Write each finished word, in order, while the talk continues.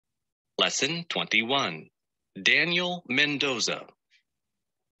Lesson 21. Daniel Mendoza.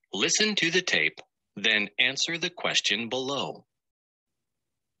 Listen to the tape, then answer the question below.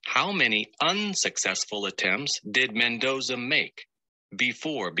 How many unsuccessful attempts did Mendoza make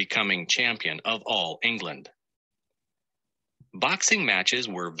before becoming champion of all England? Boxing matches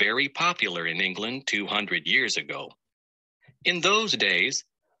were very popular in England 200 years ago. In those days,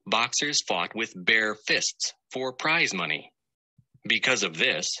 boxers fought with bare fists for prize money. Because of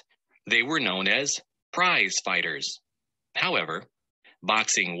this, they were known as prize fighters. However,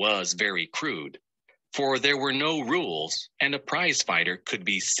 boxing was very crude, for there were no rules, and a prize fighter could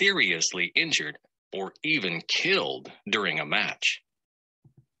be seriously injured or even killed during a match.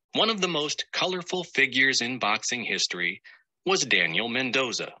 One of the most colorful figures in boxing history was Daniel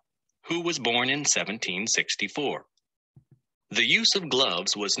Mendoza, who was born in 1764. The use of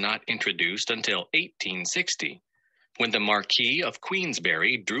gloves was not introduced until 1860, when the Marquis of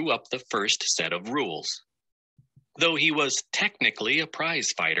Queensberry drew up the first set of rules. Though he was technically a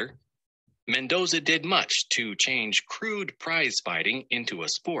prize fighter, Mendoza did much to change crude prize fighting into a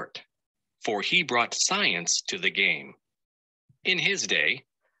sport, for he brought science to the game. In his day,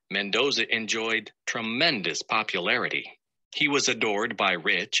 Mendoza enjoyed tremendous popularity. He was adored by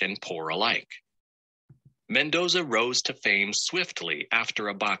rich and poor alike. Mendoza rose to fame swiftly after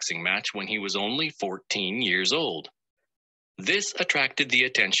a boxing match when he was only 14 years old. This attracted the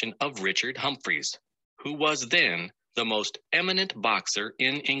attention of Richard Humphreys, who was then the most eminent boxer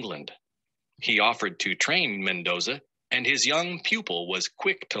in England. He offered to train Mendoza, and his young pupil was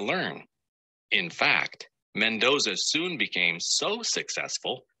quick to learn. In fact, Mendoza soon became so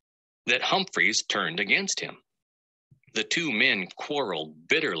successful that Humphreys turned against him. The two men quarreled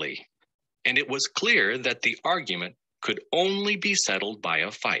bitterly, and it was clear that the argument could only be settled by a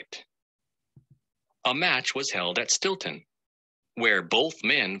fight. A match was held at Stilton, where both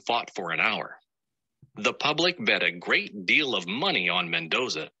men fought for an hour. The public bet a great deal of money on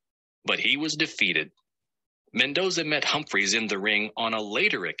Mendoza, but he was defeated. Mendoza met Humphreys in the ring on a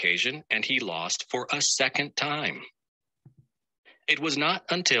later occasion, and he lost for a second time. It was not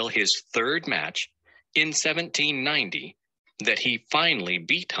until his third match in 1790 that he finally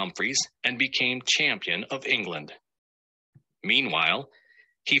beat Humphreys and became champion of England. Meanwhile,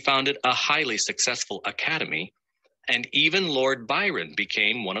 he founded a highly successful academy, and even Lord Byron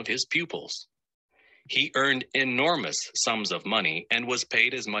became one of his pupils. He earned enormous sums of money and was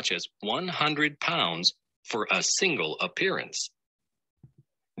paid as much as £100 for a single appearance.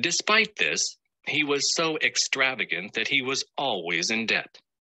 Despite this, he was so extravagant that he was always in debt.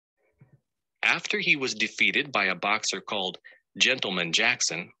 After he was defeated by a boxer called Gentleman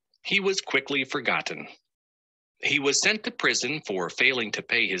Jackson, he was quickly forgotten. He was sent to prison for failing to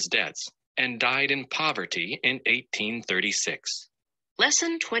pay his debts and died in poverty in 1836.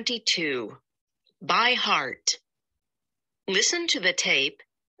 Lesson 22. By heart. Listen to the tape,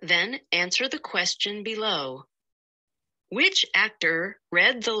 then answer the question below. Which actor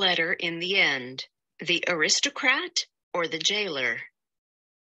read the letter in the end, the aristocrat or the jailer?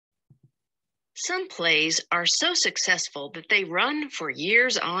 Some plays are so successful that they run for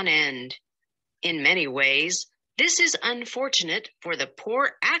years on end. In many ways, this is unfortunate for the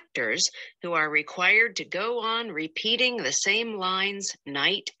poor actors who are required to go on repeating the same lines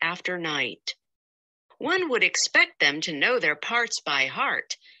night after night. One would expect them to know their parts by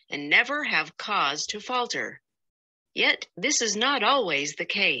heart and never have cause to falter. Yet this is not always the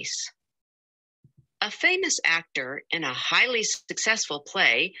case. A famous actor in a highly successful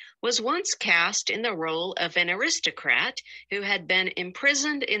play was once cast in the role of an aristocrat who had been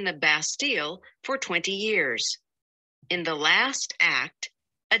imprisoned in the Bastille for 20 years. In the last act,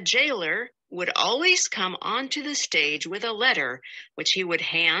 a jailer would always come onto the stage with a letter which he would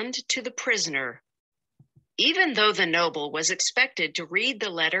hand to the prisoner. Even though the noble was expected to read the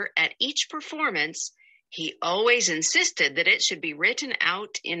letter at each performance, he always insisted that it should be written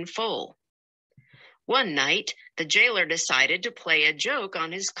out in full. One night, the jailer decided to play a joke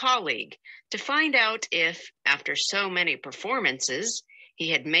on his colleague to find out if, after so many performances, he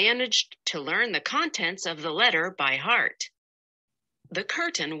had managed to learn the contents of the letter by heart. The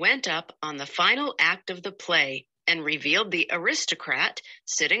curtain went up on the final act of the play and revealed the aristocrat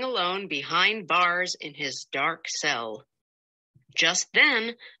sitting alone behind bars in his dark cell. Just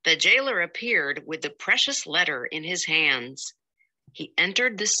then, the jailer appeared with the precious letter in his hands. He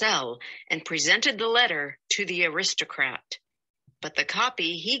entered the cell and presented the letter to the aristocrat. But the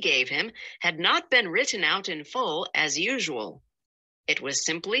copy he gave him had not been written out in full as usual. It was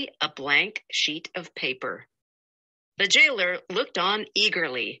simply a blank sheet of paper. The jailer looked on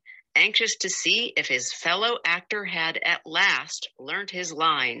eagerly, anxious to see if his fellow actor had at last learnt his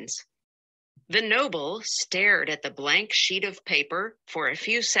lines. The noble stared at the blank sheet of paper for a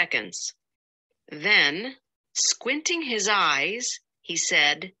few seconds. Then, squinting his eyes, he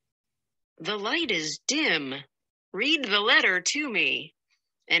said, "The light is dim. Read the letter to me."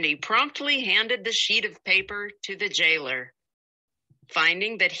 And he promptly handed the sheet of paper to the jailer.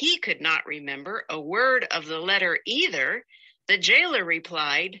 Finding that he could not remember a word of the letter either, the jailer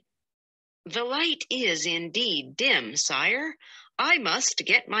replied, "The light is indeed dim, sire. I must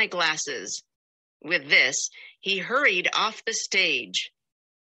get my glasses." With this, he hurried off the stage.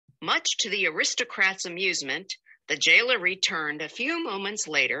 Much to the aristocrat's amusement, the jailer returned a few moments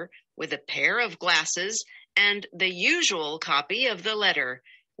later with a pair of glasses and the usual copy of the letter,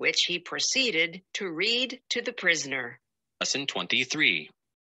 which he proceeded to read to the prisoner. Lesson 23.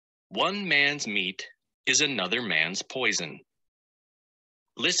 One man's meat is another man's poison.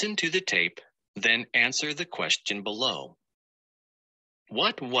 Listen to the tape, then answer the question below.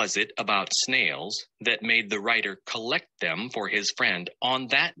 What was it about snails that made the writer collect them for his friend on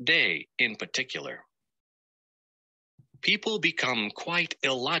that day in particular? People become quite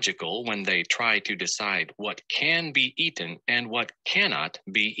illogical when they try to decide what can be eaten and what cannot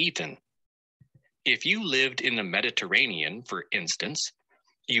be eaten. If you lived in the Mediterranean, for instance,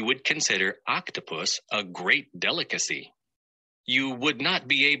 you would consider octopus a great delicacy. You would not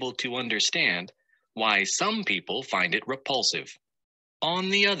be able to understand why some people find it repulsive.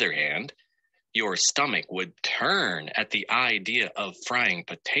 On the other hand, your stomach would turn at the idea of frying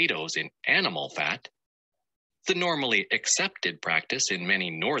potatoes in animal fat, the normally accepted practice in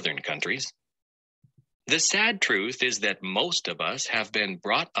many northern countries. The sad truth is that most of us have been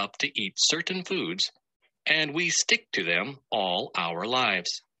brought up to eat certain foods, and we stick to them all our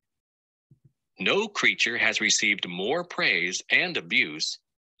lives. No creature has received more praise and abuse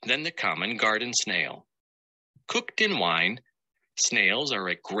than the common garden snail. Cooked in wine, snails are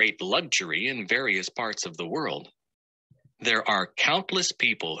a great luxury in various parts of the world. There are countless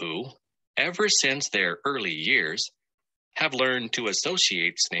people who, ever since their early years, have learned to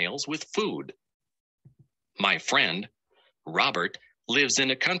associate snails with food. My friend, Robert, lives in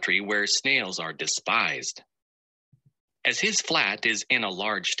a country where snails are despised. As his flat is in a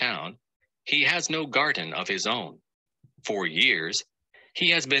large town, he has no garden of his own. For years,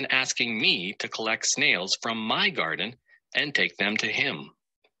 he has been asking me to collect snails from my garden and take them to him.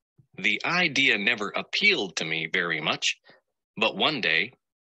 The idea never appealed to me very much, but one day,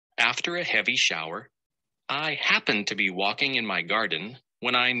 after a heavy shower, I happened to be walking in my garden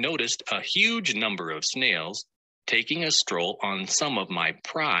when I noticed a huge number of snails taking a stroll on some of my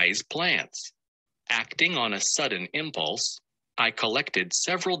prize plants. Acting on a sudden impulse, I collected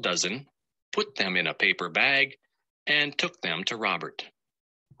several dozen, put them in a paper bag, and took them to Robert.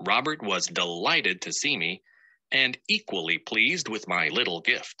 Robert was delighted to see me and equally pleased with my little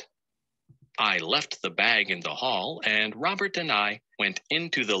gift. I left the bag in the hall, and Robert and I went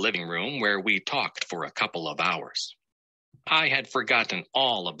into the living room where we talked for a couple of hours. I had forgotten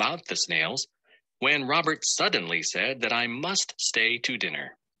all about the snails when Robert suddenly said that I must stay to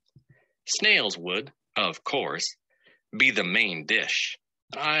dinner. Snails would, of course, be the main dish.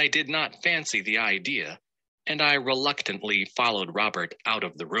 I did not fancy the idea, and I reluctantly followed Robert out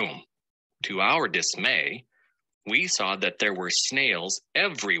of the room. To our dismay, we saw that there were snails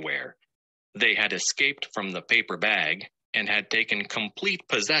everywhere. They had escaped from the paper bag and had taken complete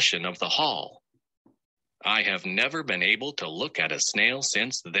possession of the hall. I have never been able to look at a snail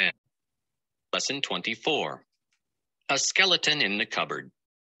since then. Lesson 24. A skeleton in the cupboard.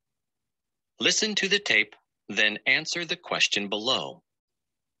 Listen to the tape, then answer the question below.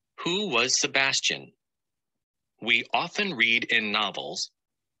 Who was Sebastian? We often read in novels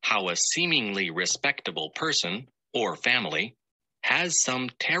how a seemingly respectable person or family has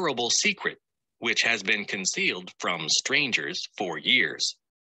some terrible secret which has been concealed from strangers for years.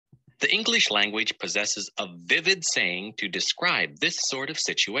 The English language possesses a vivid saying to describe this sort of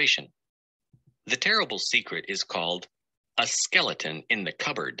situation. The terrible secret is called a skeleton in the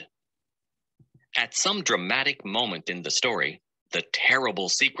cupboard. At some dramatic moment in the story, the terrible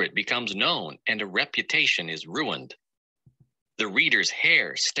secret becomes known and a reputation is ruined. The reader's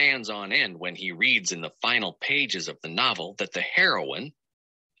hair stands on end when he reads in the final pages of the novel that the heroine,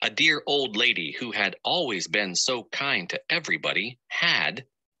 a dear old lady who had always been so kind to everybody, had,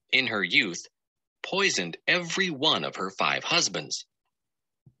 in her youth, poisoned every one of her 5 husbands.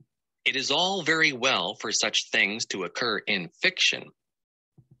 It is all very well for such things to occur in fiction.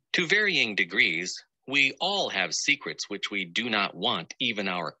 To varying degrees, we all have secrets which we do not want even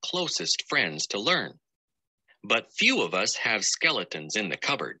our closest friends to learn. But few of us have skeletons in the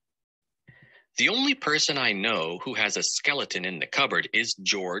cupboard. The only person I know who has a skeleton in the cupboard is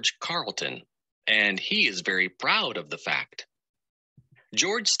George Carlton, and he is very proud of the fact.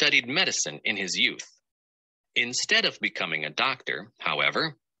 George studied medicine in his youth. Instead of becoming a doctor,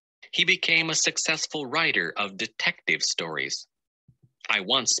 however, he became a successful writer of detective stories. I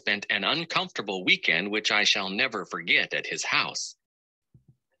once spent an uncomfortable weekend which I shall never forget at his house.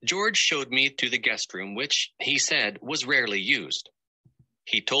 George showed me to the guest room, which, he said, was rarely used.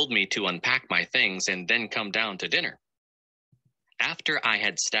 He told me to unpack my things and then come down to dinner. After I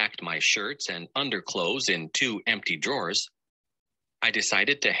had stacked my shirts and underclothes in 2 empty drawers, I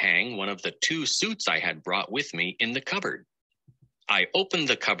decided to hang one of the 2 suits I had brought with me in the cupboard. I opened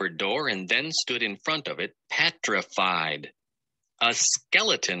the cupboard door and then stood in front of it, petrified. A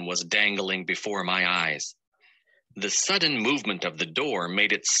skeleton was dangling before my eyes. The sudden movement of the door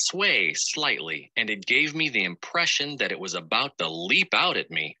made it sway slightly, and it gave me the impression that it was about to leap out at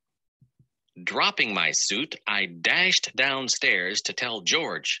me. Dropping my suit, I dashed downstairs to tell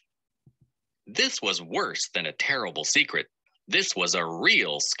George. This was worse than a terrible secret. This was a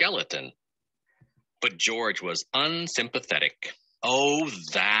real skeleton. But George was unsympathetic. "Oh,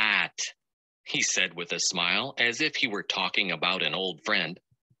 that," he said with a smile, as if he were talking about an old friend.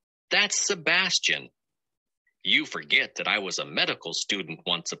 "That's Sebastian. You forget that I was a medical student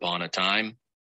once upon a time."